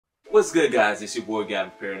What's good, guys? It's your boy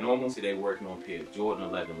gavofpairanormal. Today working on a pair of Jordan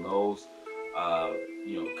 11 lows. Kind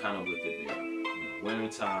of with it being winter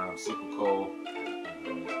time, super cold.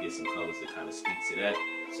 Get some colors that kind of speak to that.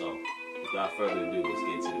 So without further ado, let's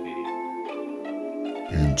get to the video.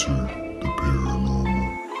 Enter the paranormal.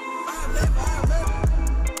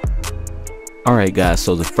 Alright guys,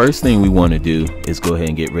 so the first thing we want to do is go ahead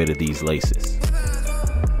and get rid of these laces.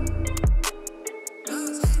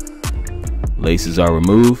 Laces are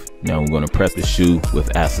removed. Now we're going to prep the shoe with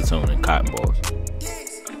acetone and cotton balls.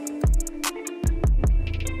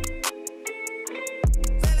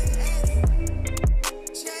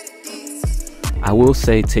 I will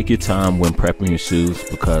say take your time when prepping your shoes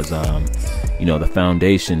because the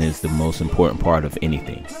foundation is the most important part of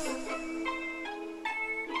anything.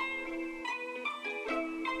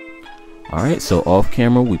 Alright, so off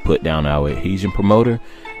camera we put down our adhesion promoter,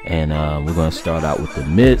 and we're going to start out with the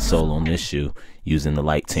midsole on this shoe using the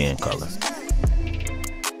light tan color.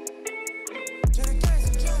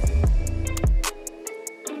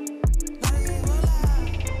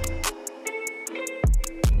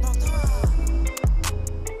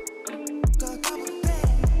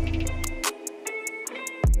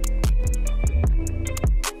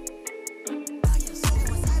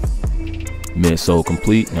 Midsole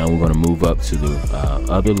complete. Now we're going to move up to the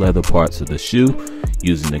other leather parts of the shoe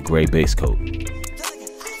using the gray base coat.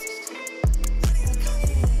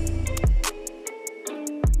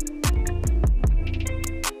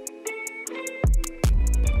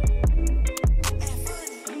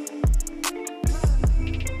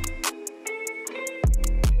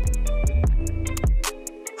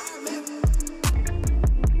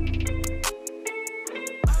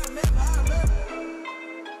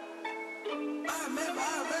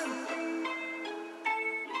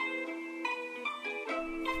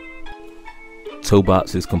 Toe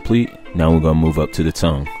box is complete. Now we're going to move up to the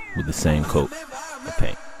tongue with the same coat of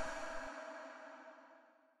paint.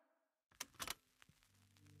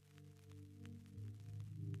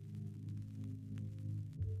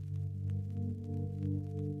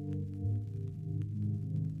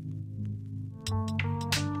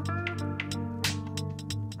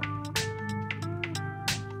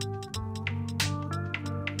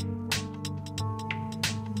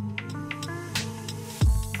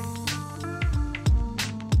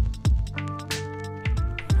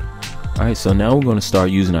 Alright, so now we're going to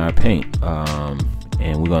start using our paint,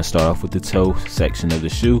 and we're going to start off with the toe section of the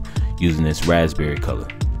shoe using this raspberry color.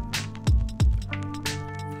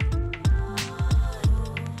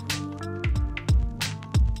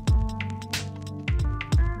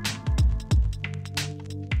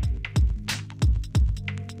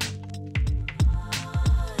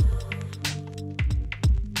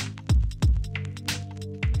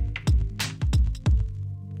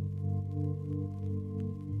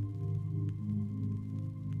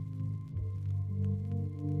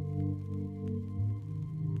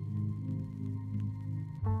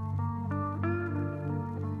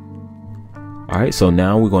 Alright, so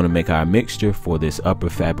now we're going to make our mixture for this upper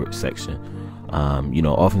fabric section.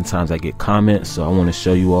 Oftentimes I get comments, so I want to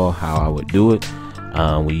show you all how I would do it.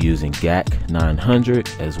 We're using GAC 900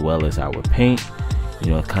 as well as our paint.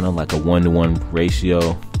 Kind of like a 1-to-1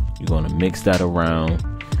 ratio. You're going to mix that around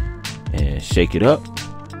and shake it up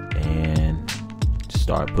and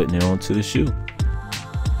start putting it onto the shoe.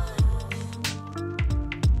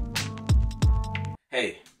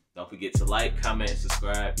 Hey, don't forget to like, comment, and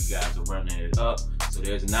subscribe. You guys are running it up, so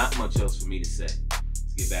there's not much else for me to say.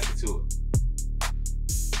 Let's get back into it.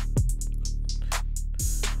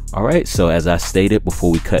 Alright, so as I stated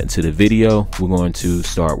before we cut into the video, we're going to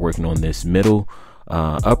start working on this middle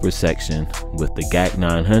upper section with the GAC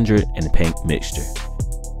 900 and the paint mixture.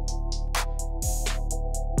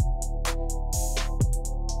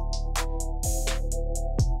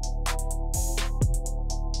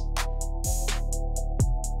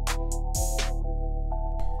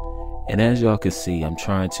 And as y'all can see, I'm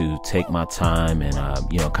trying to take my time and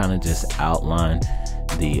kind of just outline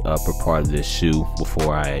the upper part of this shoe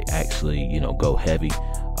before I actually go heavy,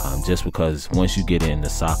 just because once you get in the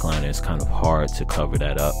sock liner, it's kind of hard to cover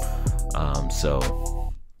that up.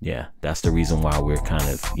 So yeah, that's the reason why we're kind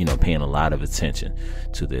of paying a lot of attention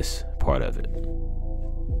to this part of it.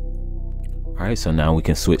 Alright, so now we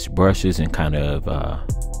can switch brushes and kind of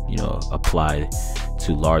apply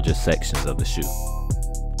to larger sections of the shoe.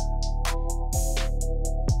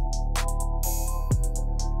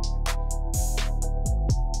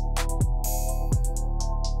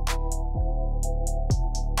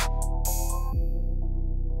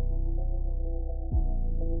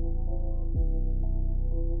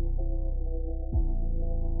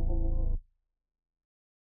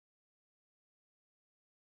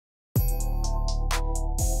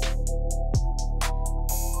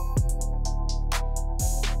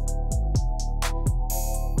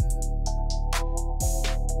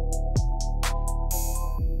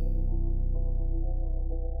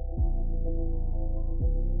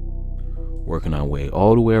 working our way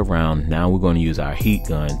all the way around. Now we're going to use our heat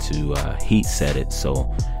gun to heat set it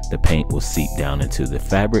so the paint will seep down into the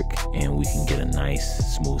fabric and we can get a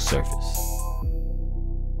nice smooth surface.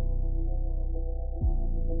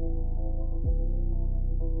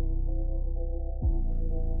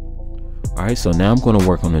 Alright, so now I'm going to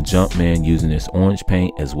work on the Jumpman using this orange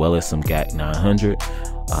paint as well as some GAC 900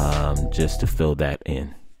 just to fill that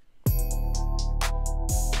in.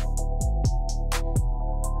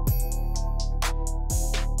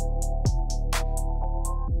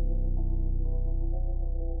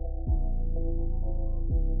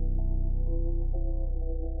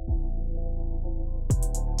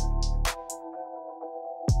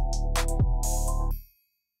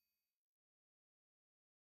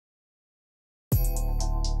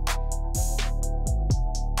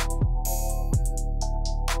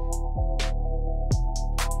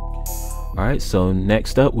 Alright, so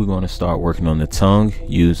next up we're going to start working on the tongue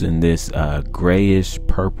using this grayish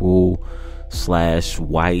purple /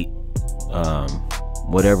 white,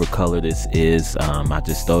 whatever color this is. I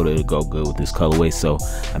just thought it would go good with this colorway, so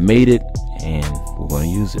I made it and we're going to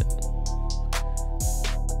use it.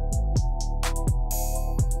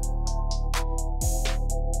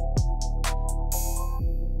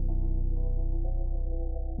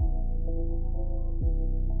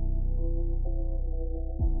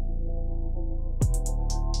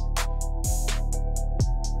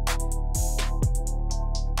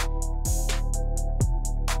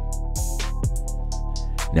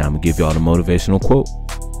 Now I'm gonna give y'all the motivational quote.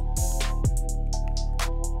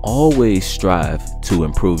 Always strive to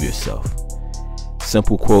improve yourself.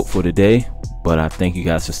 Simple quote for today, but I thank you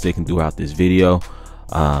guys for sticking throughout this video.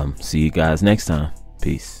 See you guys next time.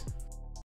 Peace.